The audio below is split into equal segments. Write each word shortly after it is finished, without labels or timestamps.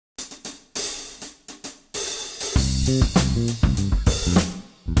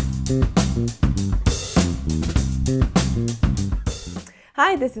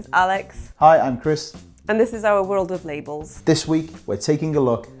Hi, this is Alex. Hi, I'm Chris. And this is our World of Labels. This week, we're taking a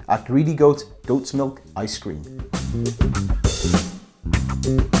look at Greedy Goat Goat's Milk Ice Cream.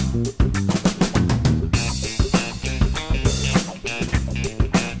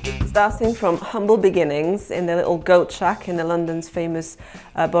 Starting from humble beginnings in the little goat shack in the London's famous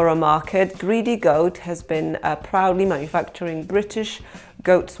Borough Market, Greedy Goat has been proudly manufacturing British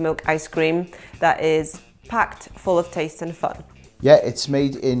goat's milk ice cream that is packed full of taste and fun. Yeah, it's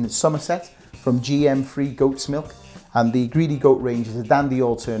made in Somerset from GM-free goat's milk, and the Greedy Goat range is a dandy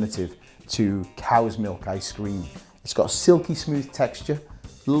alternative to cow's milk ice cream. It's got a silky smooth texture,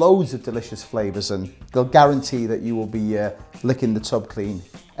 loads of delicious flavours, and they'll guarantee that you will be licking the tub clean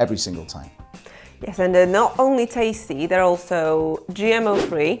every single time. Yes, and they're not only tasty, they're also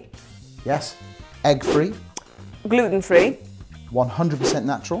GMO-free. Yes, egg-free. Gluten-free. 100%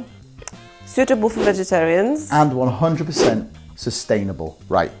 natural. Suitable for vegetarians. And 100% sustainable.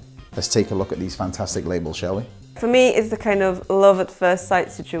 Right, let's take a look at these fantastic labels, shall we? For me, it's the kind of love at first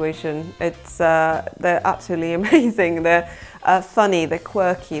sight situation. It's they're absolutely amazing. They're funny, they're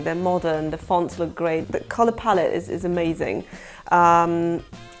quirky, they're modern, the fonts look great. The colour palette is amazing.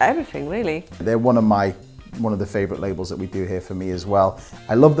 Everything, really. They're one of the favourite labels that we do here for me as well.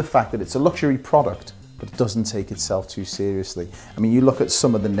 I love the fact that it's a luxury product, but it doesn't take itself too seriously. I mean, you look at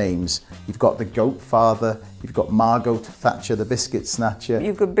some of the names. You've got the Goat Father, you've got Margot Thatcher, the Biscuit Snatcher.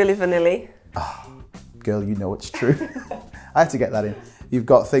 You've got Billy Vanilli. Oh, girl, you know it's true. I had to get that in. You've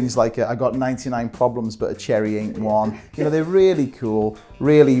got things like, I got 99 problems, but a cherry ain't one. You know, they're really cool,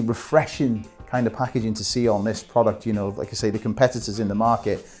 really refreshing kind of packaging to see on this product. You know, like I say, the competitors in the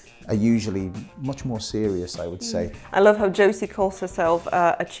market are usually much more serious, I would say. I love how Josie calls herself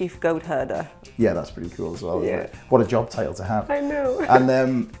a chief goat herder. Yeah, that's pretty cool as well, isn't Yeah. it? What a job title to have. I know.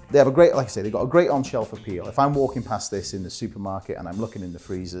 And they have a great, like I say, they've got a great on-shelf appeal. If I'm walking past this in the supermarket and I'm looking in the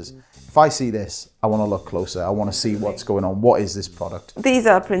freezers, if I see this, I want to look closer. I want to see what's going on. What is this product? These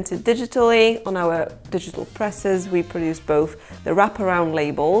are printed digitally on our digital presses. We produce both the wraparound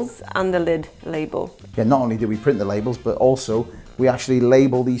labels and the lid label. Yeah, not only do we print the labels, but also we actually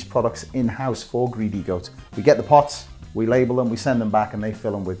label these products in-house for Greedy Goat. We get the pots, we label them, we send them back, and they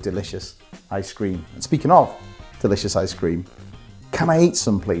fill them with delicious ice cream. And speaking of delicious ice cream, can I eat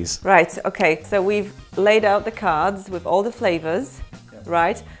some, please? Right, okay, so we've laid out the cards with all the flavours,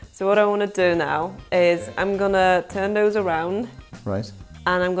 right? So what I want to do now is I'm going to turn those around. Right.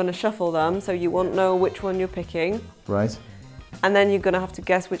 And I'm going to shuffle them so you won't know which one you're picking. Right. And then you're going to have to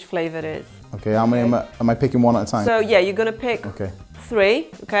guess which flavour it is. Okay, how many am I picking one at a time? So yeah, you're going to pick 3,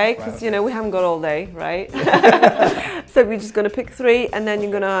 okay? Because, you know, we haven't got all day, right? So we're just going to pick 3 and then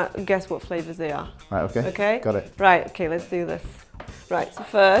you're going to guess what flavours they are. Right, okay. Okay? Got it. Right, okay, let's do this. Right, so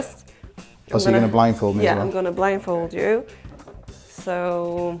first... Oh, so you're going to blindfold me as well? Yeah, I'm going to blindfold you.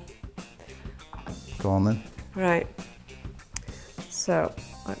 So... Go on then. Right. So,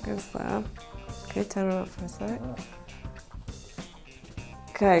 that goes there. Okay, turn it up for a sec.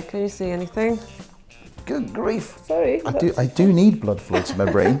 Okay, can you see anything? Good grief. Sorry. I do need blood flow to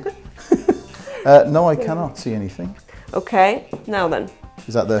my brain. No, I cannot see anything. Okay, now then.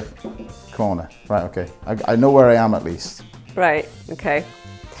 Is that the corner? Right, okay. I know where I am at least. Right, okay.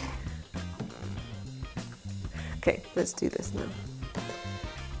 Okay, let's do this now.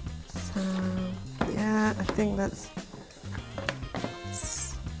 So, yeah, I think that's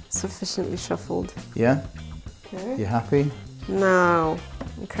sufficiently shuffled. Yeah? Okay. You happy? Now,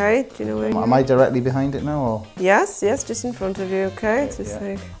 okay, do you know where Am I directly behind it now, or? Yes, yes, just in front of you, okay? Just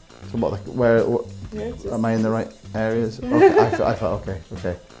like... So what, am I in the right areas? Yeah. Okay, I thought,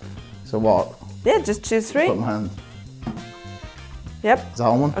 okay. So what? Yeah, just choose 3. Put my hand. Yep. Is that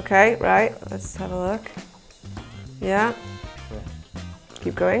on one? Okay, right, let's have a look. Yeah. Okay.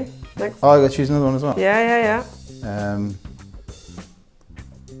 Keep going. Next. Oh, I got to choose another one as well? Yeah.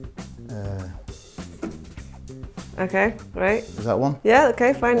 Okay, right. Is that one? Yeah,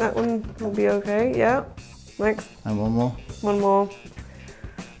 okay, fine, that one will be okay, yeah. Next. And one more? One more.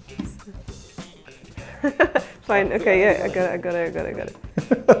 Fine, okay, yeah, I got it.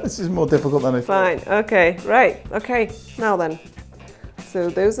 This is more difficult than I thought. Fine, okay, right, okay, now then. So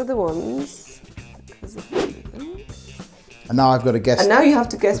those are the ones. And now I've got to guess. And now you have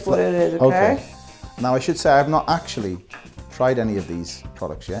to guess what it is, okay? Now I should say I've not actually tried any of these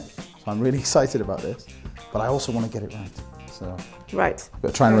products yet, so I'm really excited about this. But I also want to get it right. So right. I've got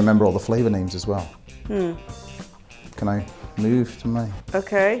to try and remember all the flavour names as well. Can I move to my...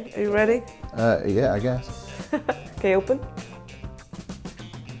 Okay, are you ready? Yeah, I guess. Okay, open.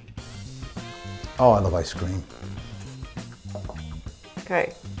 Oh, I love ice cream.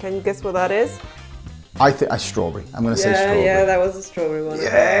 Okay, can you guess what that is? I think strawberry. I'm going to say strawberry. Yeah, that was a strawberry one.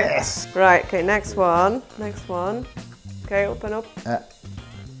 Yes! Okay. Right, okay, next one. Next one. Okay, open up.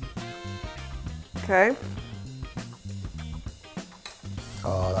 Okay.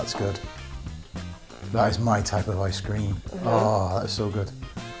 Oh, that's good. That is my type of ice cream. Oh, that is so good.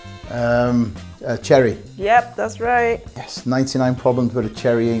 Cherry. Yep, that's right. Yes, 99 problems, but a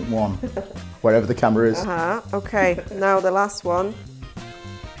cherry ain't one. Wherever the camera is. Okay, now the last one.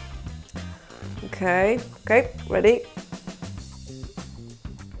 Okay, ready?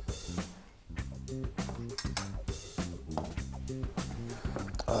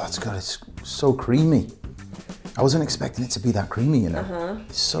 Oh, that's good. It's so creamy. I wasn't expecting it to be that creamy, you know.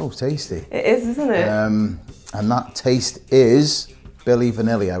 It's so tasty. It is, isn't it? And that taste is Billy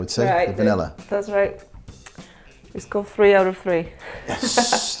Vanilla, I would say. Right, the vanilla. That's right. It's got 3 out of 3.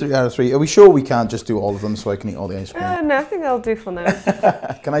 Yes, 3 out of 3. Are we sure we can't just do all of them so I can eat all the ice cream? No, I think I'll do for now.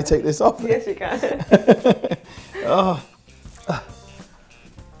 Can I take this off? Yes, you can. Oh.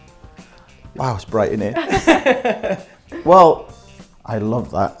 Wow, it's bright in here. Well, I love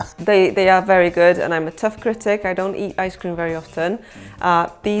that. They are very good, and I'm a tough critic. I don't eat ice cream very often.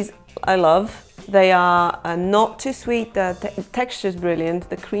 These I love. They are not too sweet. The texture is brilliant.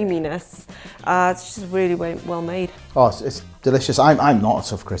 The creaminess, it's just really well made. Oh, it's delicious. I'm not a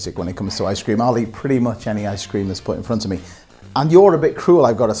tough critic when it comes to ice cream. I'll eat pretty much any ice cream that's put in front of me. And you're a bit cruel,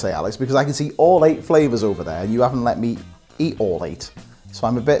 I've got to say, Alex, because I can see all 8 flavours over there, and you haven't let me eat all 8. So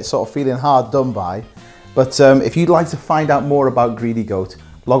I'm a bit sort of feeling hard done by. But if you'd like to find out more about Greedy Goat,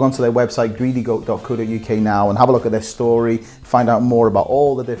 log on to their website, greedygoat.co.uk now, and have a look at their story, find out more about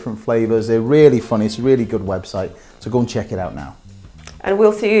all the different flavours. They're really funny. It's a really good website. So go and check it out now. And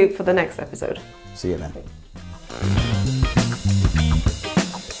we'll see you for the next episode. See you then.